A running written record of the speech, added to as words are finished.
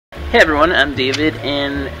Hey everyone, I'm David,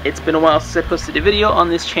 and it's been a while since I posted a video on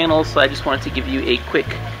this channel, so I just wanted to give you a quick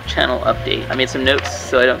channel update. I made some notes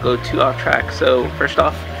so I don't go too off track. So first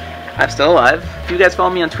off, I'm still alive. If you guys follow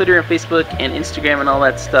me on Twitter and Facebook and Instagram and all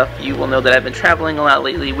that stuff, you will know that I've been traveling a lot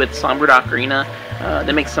lately with Songbird Ocarina.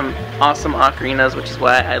 They make some awesome ocarinas, which is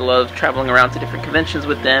why I love traveling around to different conventions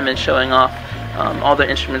with them and showing off all the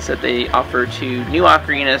instruments that they offer to new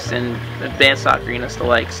ocarinas and advanced ocarinas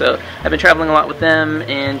alike. So I've been traveling a lot with them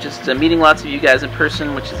and just meeting lots of you guys in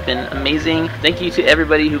person, which has been amazing. Thank you to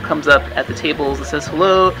everybody who comes up at the tables and says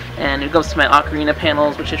hello, and who comes to my ocarina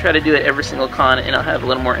panels, which I try to do at every single con, and I'll have a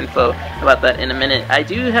little more info about that in a minute. I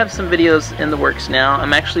do have some videos in the works now.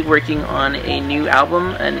 I'm actually working on a new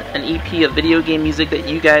album, an EP of video game music that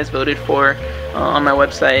you guys voted for on my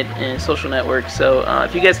website and social networks. So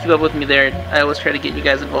if you guys keep up with me there, I always try to get you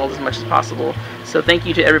guys involved as much as possible. So thank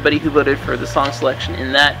you to everybody who voted for the song selection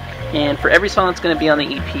in that. And for every song that's going to be on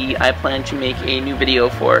the EP, I plan to make a new video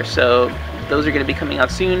for. So those are going to be coming out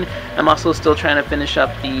soon. I'm also still trying to finish up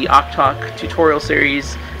the Octalk tutorial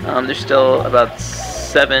series. There's still about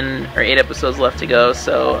 7 or 8 episodes left to go,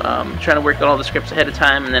 so trying to work out all the scripts ahead of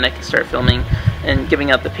time, and then I can start filming and giving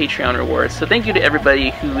out the Patreon rewards. So thank you to everybody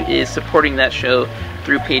who is supporting that show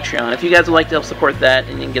through Patreon. If you guys would like to help support that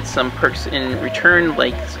and you can get some perks in return,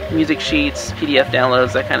 like music sheets, PDF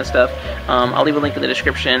downloads, that kind of stuff, I'll leave a link in the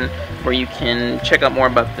description where you can check out more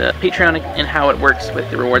about the Patreon and how it works with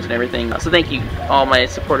the rewards and everything. So thank you, all my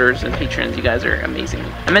supporters and patrons. You guys are amazing.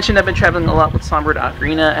 I mentioned I've been traveling a lot with Songbird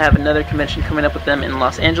Ocarina. I have another convention coming up with them in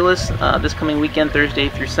Los Angeles this coming weekend, Thursday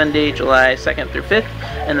through Sunday, July 2nd through 5th,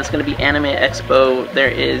 and that's going to be Anime Expo. There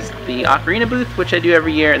is the Ocarina booth, which I do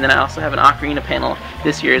every year, and then I also have an Ocarina panel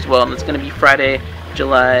this year as well, and it's going to be Friday,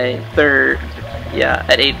 July 3rd, yeah,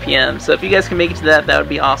 at 8 p.m. So if you guys can make it to that, that would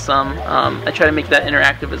be awesome. I try to make that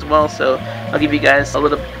interactive as well, so I'll give you guys a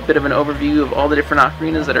little bit of an overview of all the different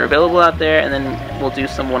ocarinas that are available out there, and then we'll do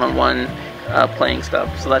some one-on-one playing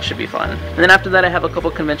stuff, so that should be fun. And then after that, I have a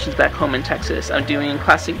couple conventions back home in Texas. I'm doing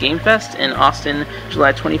Classic Game Fest in Austin,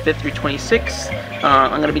 July 25th through 26th.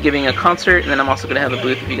 I'm going to be giving a concert, and then I'm also going to have a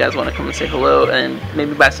booth if you guys want to come and say hello and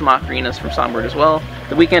maybe buy some ocarinas from Songbird as well.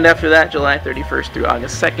 The weekend after that, July 31st through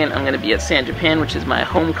August 2nd, I'm going to be at San Japan, which is my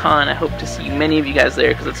home con. I hope to see many of you guys there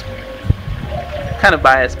because it's kind of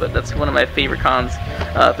biased, but that's one of my favorite cons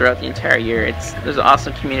throughout the entire year. There's an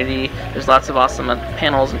awesome community, there's lots of awesome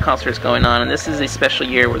panels and concerts going on, and this is a special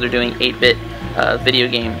year where they're doing 8-bit video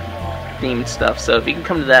game themed stuff, so if you can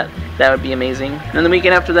come to that, that would be amazing. And then the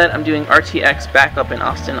weekend after that, I'm doing RTX back up in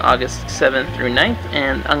Austin, August 7th through 9th,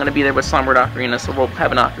 and I'm going to be there with Songbird Ocarina, so we'll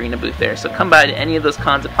have an Ocarina booth there. So come by to any of those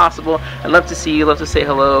cons if possible. I'd love to see you, love to say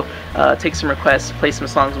hello, take some requests, play some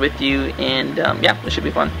songs with you, and yeah, it should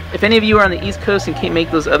be fun. If any of you are on the East Coast and can't make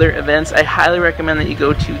those other events, I highly recommend that you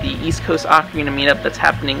go to the East Coast Ocarina meetup that's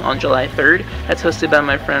happening on July 3rd. That's hosted by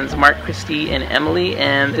my friends Mark, Christy, and Emily,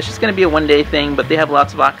 and it's just going to be a one-day thing, but they have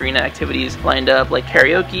lots of Ocarina activities lined up, like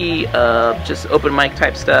karaoke, just open mic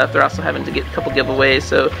type stuff. They're also having to get a couple giveaways,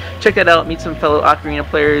 so check that out, meet some fellow Ocarina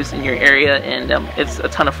players in your area, and it's a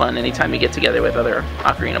ton of fun anytime you get together with other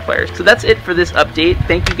Ocarina players. So that's it for this update.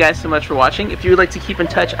 Thank you guys so much for watching. If you would like to keep in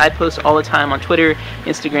touch, I post all the time on Twitter,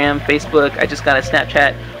 Instagram, Facebook. I just got a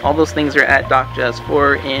Snapchat. All those things are at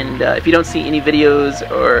DocJazz4, and if you don't see any videos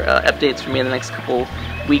or updates from me in the next couple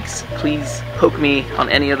weeks, please poke me on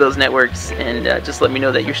any of those networks and just let me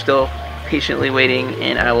know that you're still patiently waiting,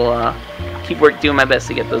 and I will keep doing my best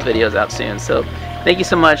to get those videos out soon. So thank you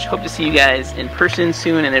so much. Hope to see you guys in person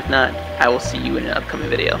soon, and if not, I will see you in an upcoming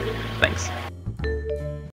video. Thanks.